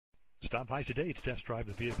Stop by today to test drive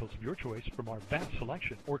the vehicles of your choice from our vast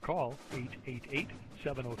selection or call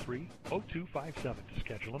 888-703-0257 to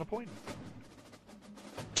schedule an appointment.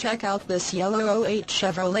 Check out this yellow 08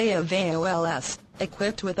 Chevrolet Aveo LS,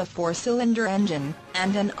 equipped with a 4-cylinder engine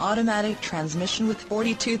and an automatic transmission with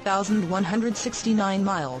 42,169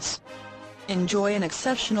 miles. Enjoy an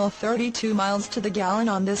exceptional 32 miles to the gallon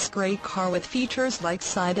on this great car with features like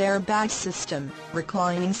side airbag system,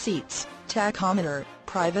 reclining seats, tachometer,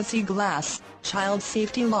 privacy glass, child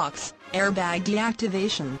safety locks, airbag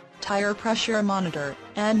deactivation, tire pressure monitor,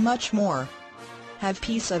 and much more. Have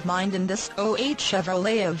peace of mind in this 08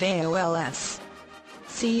 Chevrolet Aveo LS.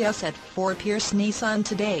 See us at 4 Pierce Nissan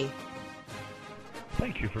today.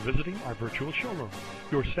 Thank you for visiting our virtual showroom.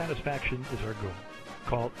 Your satisfaction is our goal.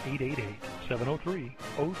 Call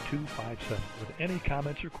 888-703-0257 with any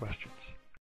comments or questions.